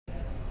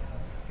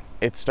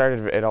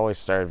It always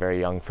started very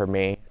young for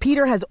me.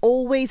 Peter has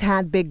always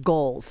had big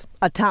goals.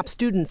 A top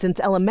student since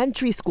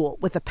elementary school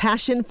with a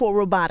passion for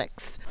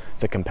robotics.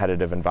 The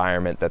competitive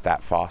environment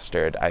that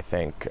fostered, I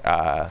think,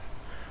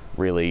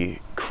 really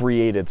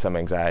created some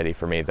anxiety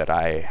for me that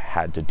I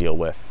had to deal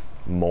with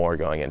more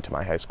going into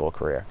my high school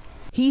career.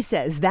 He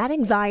says that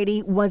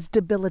anxiety was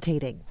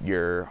debilitating.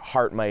 Your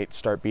heart might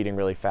start beating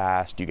really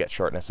fast, you get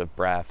shortness of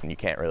breath, and you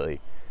can't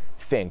really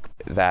think.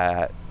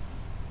 That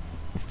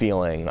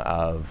feeling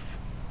of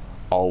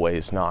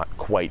always not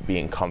quite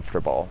being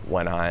comfortable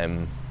when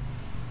I'm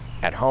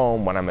at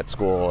home, when I'm at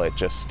school,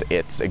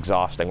 it's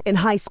exhausting. In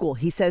high school,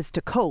 he says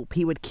to cope,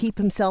 he would keep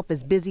himself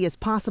as busy as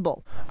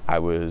possible. I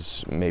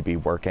was maybe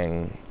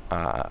working,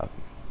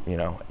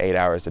 8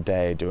 hours a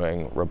day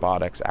doing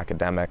robotics,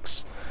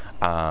 academics.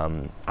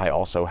 I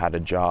also had a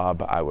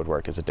job. I would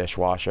work as a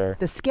dishwasher.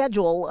 The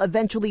schedule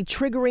eventually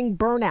triggering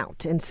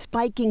burnout and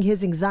spiking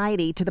his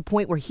anxiety to the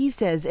point where he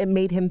says it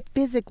made him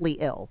physically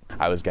ill.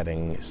 I was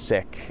getting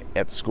sick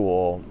at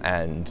school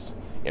and,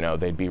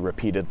 they'd be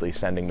repeatedly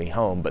sending me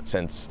home. But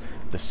since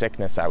the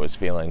sickness I was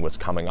feeling was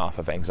coming off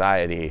of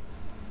anxiety,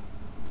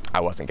 I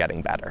wasn't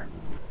getting better.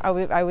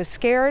 I was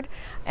scared,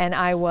 and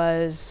I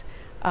was...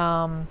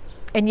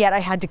 and yet I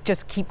had to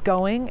just keep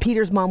going.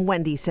 Peter's mom,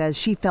 Wendy, says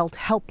she felt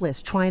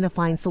helpless trying to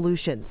find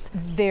solutions.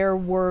 There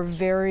were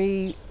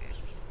very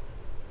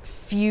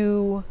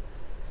few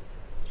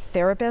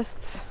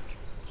therapists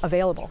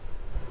available.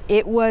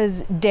 It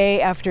was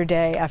day after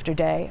day after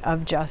day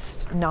of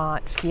just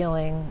not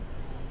feeling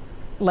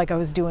like I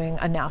was doing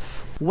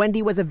enough.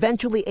 Wendy was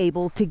eventually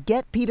able to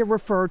get Peter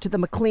referred to the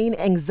McLean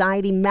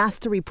Anxiety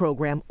Mastery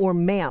Program, or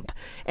MAMP,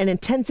 an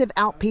intensive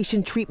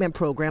outpatient treatment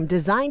program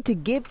designed to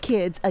give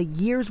kids a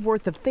year's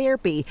worth of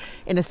therapy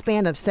in a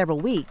span of several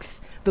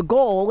weeks. The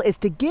goal is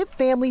to give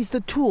families the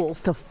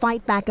tools to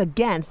fight back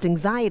against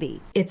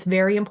anxiety. It's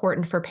very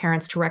important for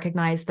parents to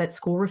recognize that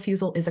school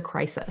refusal is a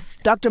crisis.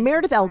 Dr.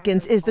 Meredith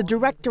Elkins is the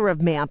director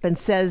of MAMP and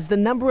says the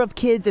number of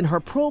kids in her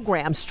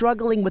program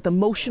struggling with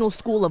emotional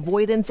school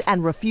avoidance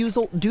and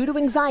refusal due to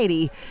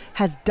anxiety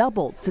has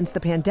doubled since the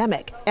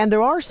pandemic, and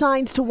there are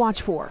signs to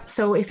watch for.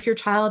 So if your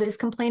child is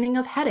complaining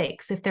of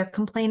headaches, if they're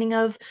complaining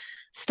of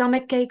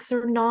stomach aches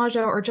or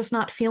nausea or just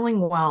not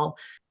feeling well,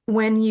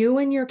 when you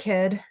and your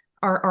kid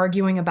are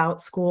arguing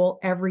about school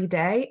every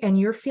day and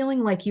you're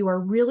feeling like you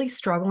are really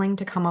struggling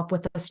to come up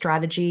with a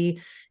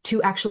strategy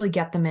to actually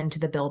get them into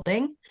the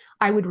building,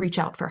 I would reach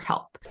out for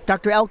help.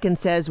 Dr. Elkins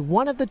says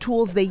one of the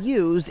tools they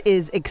use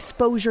is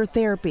exposure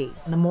therapy.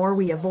 The more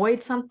we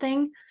avoid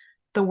something,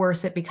 the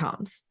worse it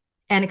becomes.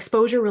 And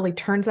exposure really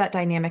turns that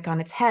dynamic on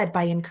its head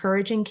by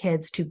encouraging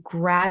kids to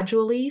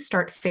gradually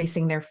start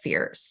facing their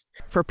fears.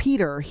 For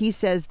Peter, he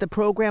says the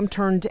program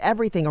turned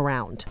everything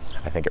around.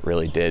 I think it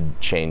really did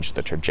change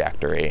the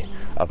trajectory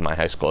of my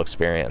high school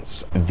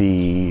experience.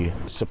 The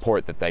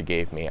support that they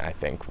gave me, I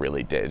think,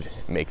 really did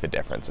make the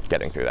difference of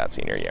getting through that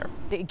senior year.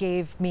 It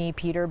gave me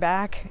Peter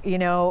back,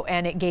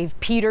 and it gave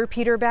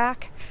Peter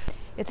back.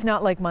 It's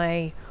not like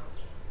my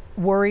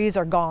worries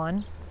are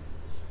gone.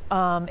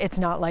 It's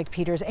not like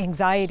Peter's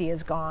anxiety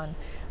is gone,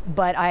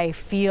 but I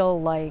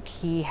feel like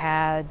he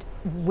had,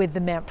 with the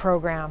MAMP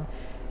program,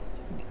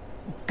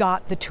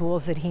 got the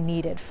tools that he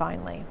needed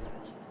finally.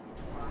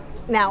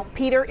 Now,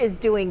 Peter is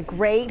doing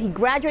great. He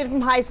graduated from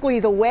high school.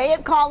 He's away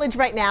at college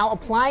right now,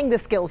 applying the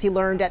skills he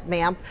learned at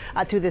MAMP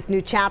to this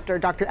new chapter.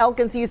 Dr.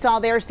 Elkins, you saw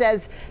there,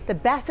 says the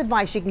best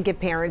advice you can give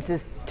parents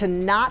is to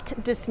not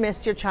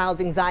dismiss your child's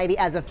anxiety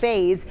as a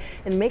phase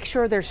and make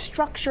sure there's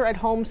structure at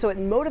home so it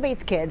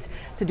motivates kids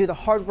to do the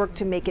hard work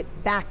to make it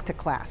back to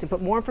class. We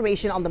put more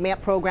information on the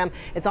MAMP program.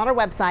 It's on our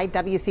website,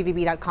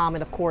 WCVB.com,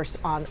 and of course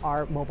on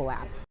our mobile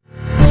app.